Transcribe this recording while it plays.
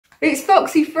It's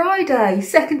Foxy Friday,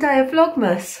 second day of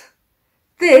Vlogmas.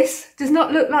 This does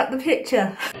not look like the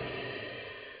picture.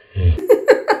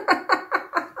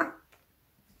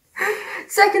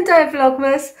 Second day of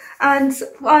Vlogmas, and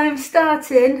I am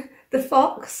starting the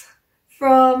fox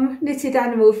from Knitted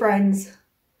Animal Friends.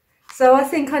 So I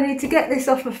think I need to get this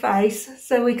off my face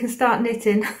so we can start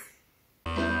knitting.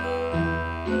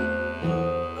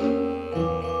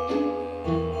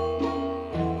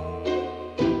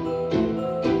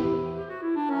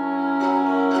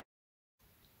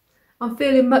 I'm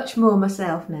feeling much more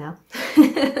myself now.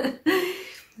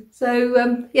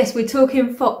 So yes, we're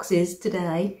talking foxes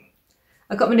today.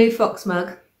 I got my new fox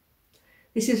mug.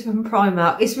 This is from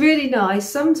Primark. It's really nice.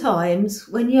 Sometimes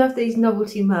when you have these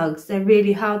novelty mugs, they're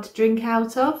really hard to drink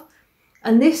out of.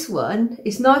 And this one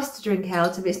is nice to drink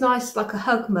out of. It's nice like a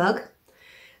hug mug,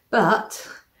 but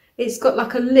it's got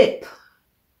like a lip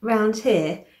round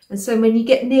here. And so when you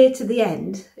get near to the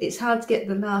end, it's hard to get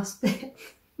the last bit.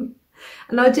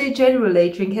 And I do generally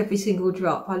drink every single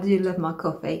drop. I do love my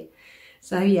coffee.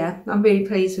 So yeah, I'm really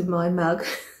pleased with my mug.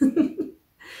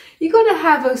 You've got to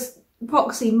have a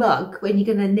foxy mug when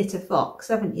you're going to knit a fox,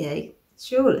 haven't you?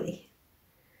 Surely.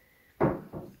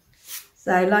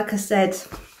 So like I said,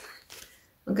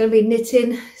 I'm going to be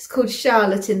knitting. It's called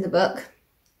Charlotte in the book.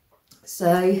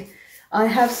 So I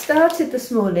have started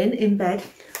this morning in bed,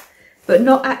 but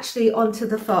not actually onto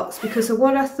the fox, because of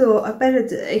what I thought I'd better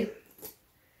do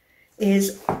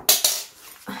is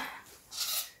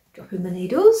dropping my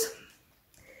needles.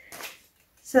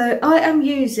 So I am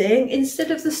using, instead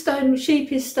of the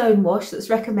sheep's stone wash that's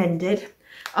recommended,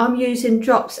 I'm using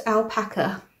Drops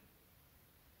Alpaca.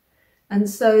 And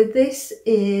so this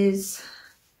is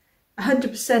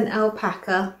 100%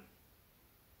 alpaca,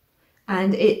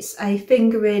 and it's a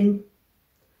fingering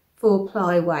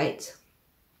 4-ply weight.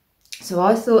 So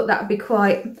I thought that would be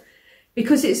quite,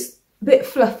 because it's a bit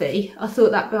fluffy, I thought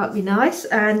that might be nice.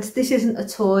 And this isn't a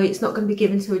toy, it's not going to be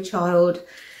given to a child.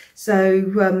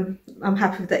 So I'm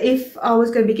happy with that. If I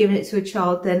was going to be giving it to a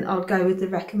child, then I'd go with the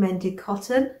recommended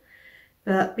cotton.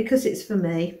 But because it's for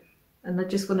me, and I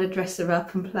just want to dress her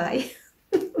up and play.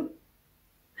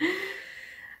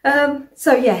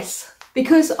 So yes,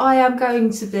 because I am going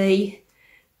to be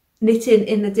knitting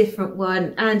in a different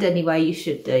one, and anyway you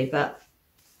should do, but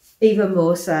even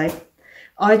more so,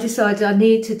 I decided I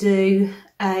need to do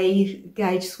a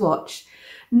gauge swatch.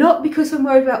 Not because I'm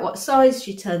worried about what size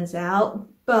she turns out,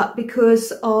 but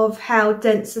because of how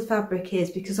dense the fabric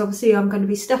is, because obviously I'm going to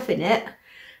be stuffing it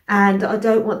and I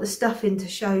don't want the stuffing to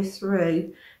show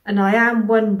through. And I am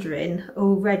wondering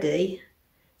already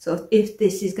sort of if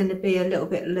this is going to be a little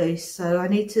bit loose, so I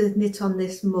need to knit on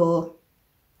this more.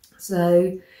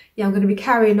 So yeah, I'm going to be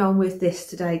carrying on with this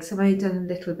today because I've only done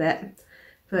a little bit,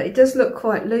 but it does look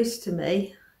quite loose to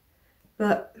me.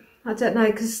 But I don't know,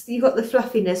 because you've got the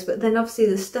fluffiness, but then obviously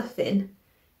the stuffing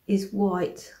is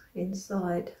white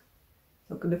inside.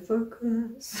 Not going to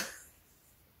focus.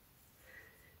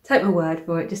 Take my word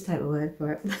for it, just take my word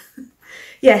for it.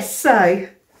 Yes, so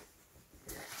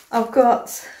I've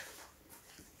got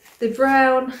the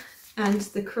brown and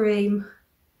the cream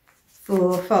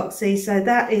for Foxy, so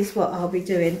that is what I'll be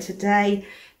doing today.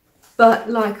 But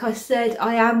like I said,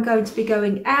 I am going to be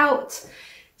going out.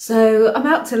 So I'm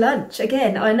out to lunch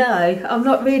again. I know I'm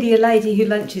not really a lady who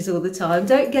lunches all the time.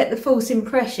 Don't get the false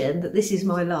impression that this is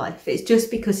my life. It's just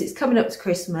because it's coming up to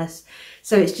Christmas.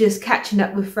 So it's just catching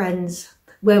up with friends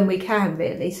when we can,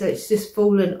 really. So it's just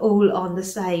fallen all on the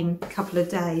same couple of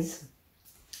days.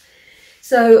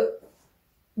 So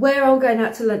where I'm going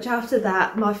out to lunch after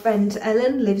that, my friend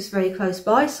Ellen lives very close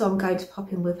by. So I'm going to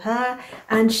pop in with her.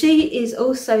 And she is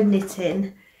also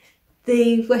knitting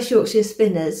the West Yorkshire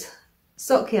Spinners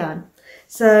sock yarn.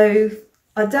 So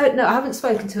I don't know, I haven't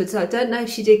spoken to her, so I don't know if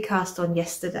she did cast on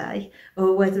yesterday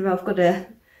or whether I've got to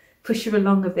push her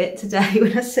along a bit today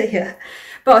when I see her.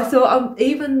 But I thought,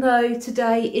 even though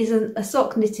today isn't a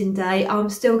sock knitting day, I'm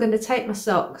still going to take my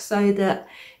socks, so that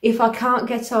if I can't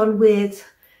get on with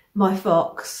my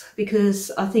fox, because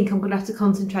I think I'm going to have to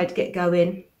concentrate to get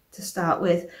going to start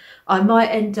with, I might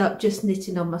end up just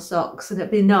knitting on my socks. And it'd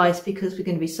be nice because we're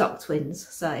going to be sock twins.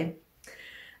 So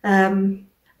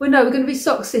well, no, we're going to be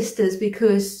sock sisters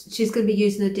because she's going to be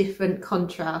using a different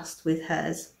contrast with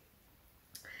hers.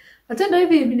 I don't know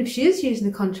even if she is using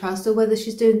a contrast or whether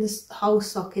she's doing this whole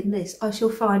sock in this. I shall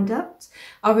find out.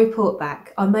 I'll report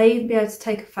back. I may even be able to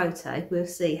take a photo. We'll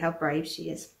see how brave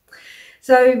she is.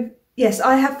 So yes,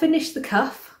 I have finished the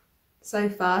cuff so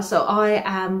far. So I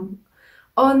am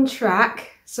on track.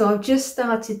 So I've just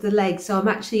started the leg, so I'm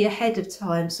actually ahead of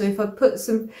time. So if I put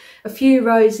a few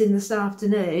rows in this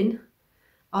afternoon,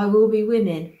 I will be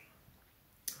winning.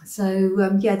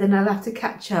 So yeah, then I'll have to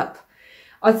catch up.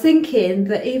 I'm thinking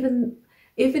that even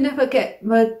if I get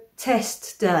my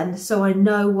test done so I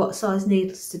know what size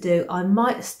needles to do, I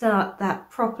might start that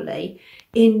properly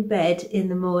in bed in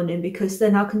the morning, because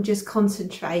then I can just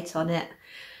concentrate on it.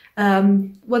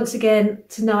 Once again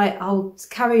tonight I'll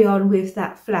carry on with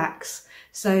that flax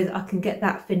so that I can get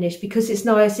that finished, because it's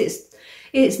nice,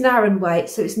 it's narrow weight,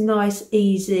 so it's nice,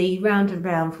 easy, round and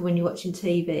round for when you're watching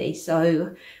TV.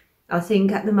 So I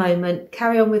think at the moment,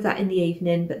 carry on with that in the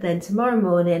evening, but then tomorrow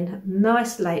morning,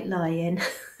 nice late lie-in.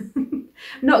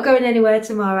 Not going anywhere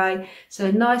tomorrow, so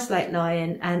a nice late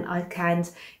lie-in, and I can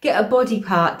get a body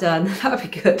part done.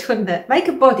 That'd be good, wouldn't it? Make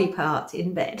a body part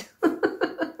in bed.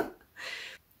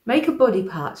 Make a body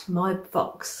part for my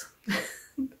fox.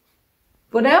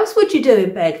 What else would you do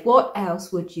in bed? What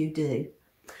else would you do?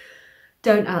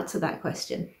 Don't answer that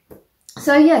question.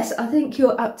 So yes, I think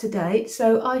you're up to date,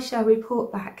 so I shall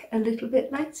report back a little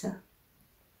bit later.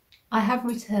 I have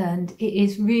returned. It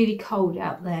is really cold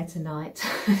out there tonight,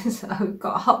 so I've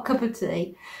got a hot cup of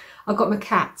tea. I've got my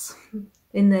cats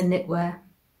in their knitwear,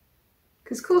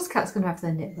 because of course cats going to have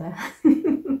their knitwear.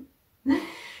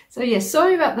 So yes,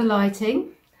 sorry about the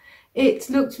lighting. It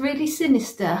looked really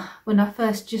sinister when I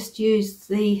first just used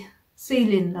the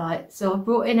ceiling light, so I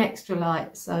brought in extra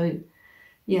light, so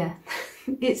yeah.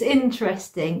 It's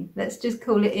interesting. Let's just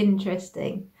call it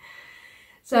interesting.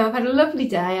 So I've had a lovely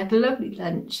day, I had a lovely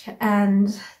lunch,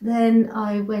 and then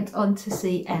I went on to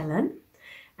see Ellen,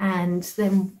 and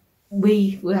then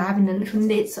we were having a little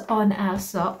knit on our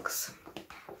socks.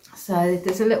 So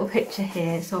there's a little picture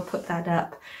here, so I'll put that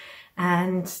up.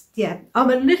 And yeah, I'm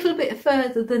a little bit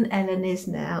further than Ellen is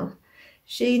now.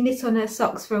 She knit on her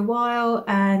socks for a while,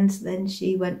 and then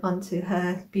she went on to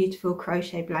her beautiful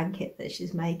crochet blanket that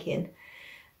she's making.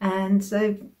 And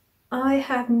so I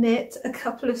have knit a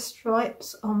couple of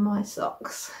stripes on my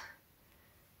socks.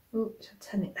 Oops, I'll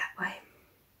turn it that way.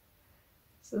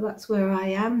 So that's where I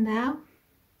am now.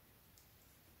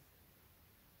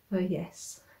 Oh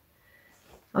yes.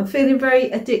 I'm feeling very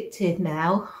addicted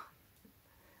now.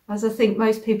 As I think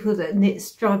most people that knit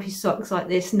stripy socks like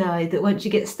this know, that once you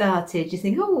get started, you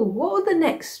think, oh, what will the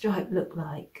next stripe look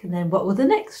like? And then what will the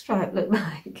next stripe look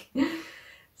like?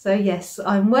 So yes,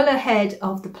 I'm well ahead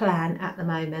of the plan at the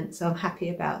moment, so I'm happy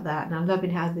about that, and I'm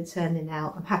loving how they're turning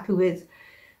out. I'm happy with,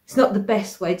 it's not the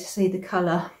best way to see the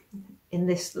colour in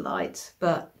this light,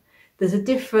 but there's a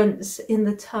difference in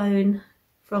the tone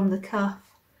from the cuff.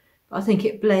 I think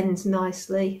it blends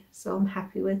nicely, so I'm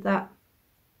happy with that.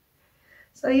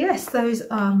 So yes, those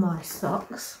are my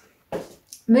socks.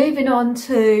 Moving on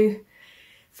to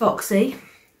Foxy.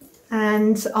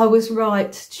 And I was right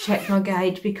to check my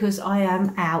gauge, because I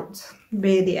am out,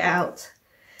 really out.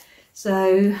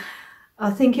 So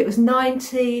I think it was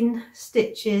 19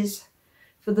 stitches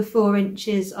for the 4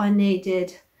 inches I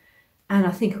needed. And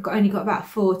I think I've only got about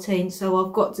 14. So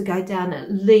I've got to go down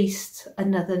at least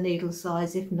another needle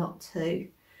size, if not 2.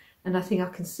 And I think I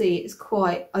can see it's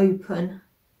quite open.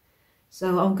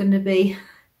 So I'm going to be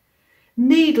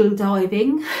needle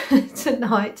diving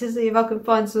tonight to see if I can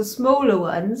find some smaller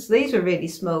ones. These are really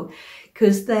small,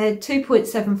 because they're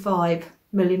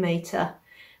 2.75mm,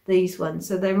 these ones,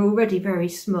 so they're already very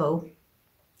small.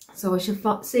 So I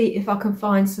shall see if I can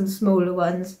find some smaller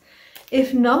ones.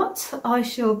 If not, I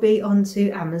shall be on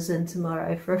to Amazon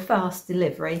tomorrow for a fast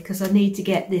delivery, because I need to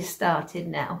get this started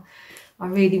now. I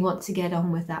really want to get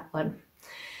on with that one.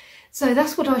 So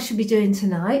that's what I shall be doing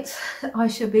tonight. I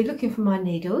shall be looking for my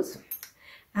needles,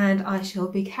 and I shall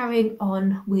be carrying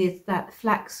on with that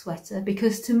flax sweater,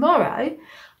 because tomorrow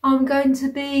I'm going to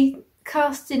be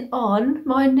casting on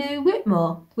my new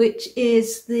Whitmore, which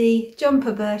is the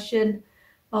jumper version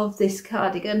of this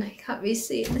cardigan. You can't really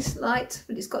see it in this light,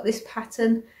 but it's got this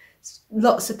pattern.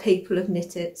 Lots of people have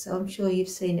knit it, so I'm sure you've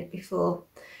seen it before.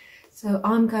 So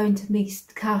I'm going to be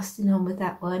casting on with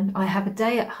that one. I have a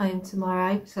day at home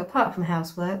tomorrow, so apart from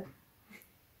housework,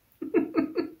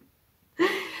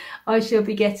 I shall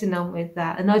be getting on with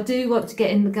that. And I do want to get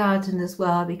in the garden as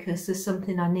well, because there's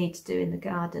something I need to do in the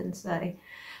garden. So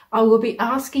I will be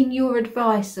asking your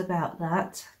advice about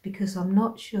that, because I'm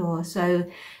not sure. So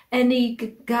any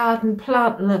garden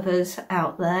plant lovers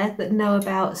out there that know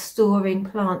about storing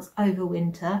plants over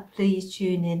winter, please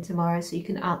tune in tomorrow so you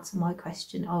can answer my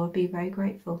question. I would be very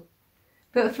grateful.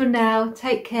 But for now,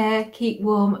 take care, keep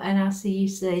warm, and I'll see you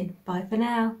soon. Bye for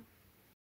now.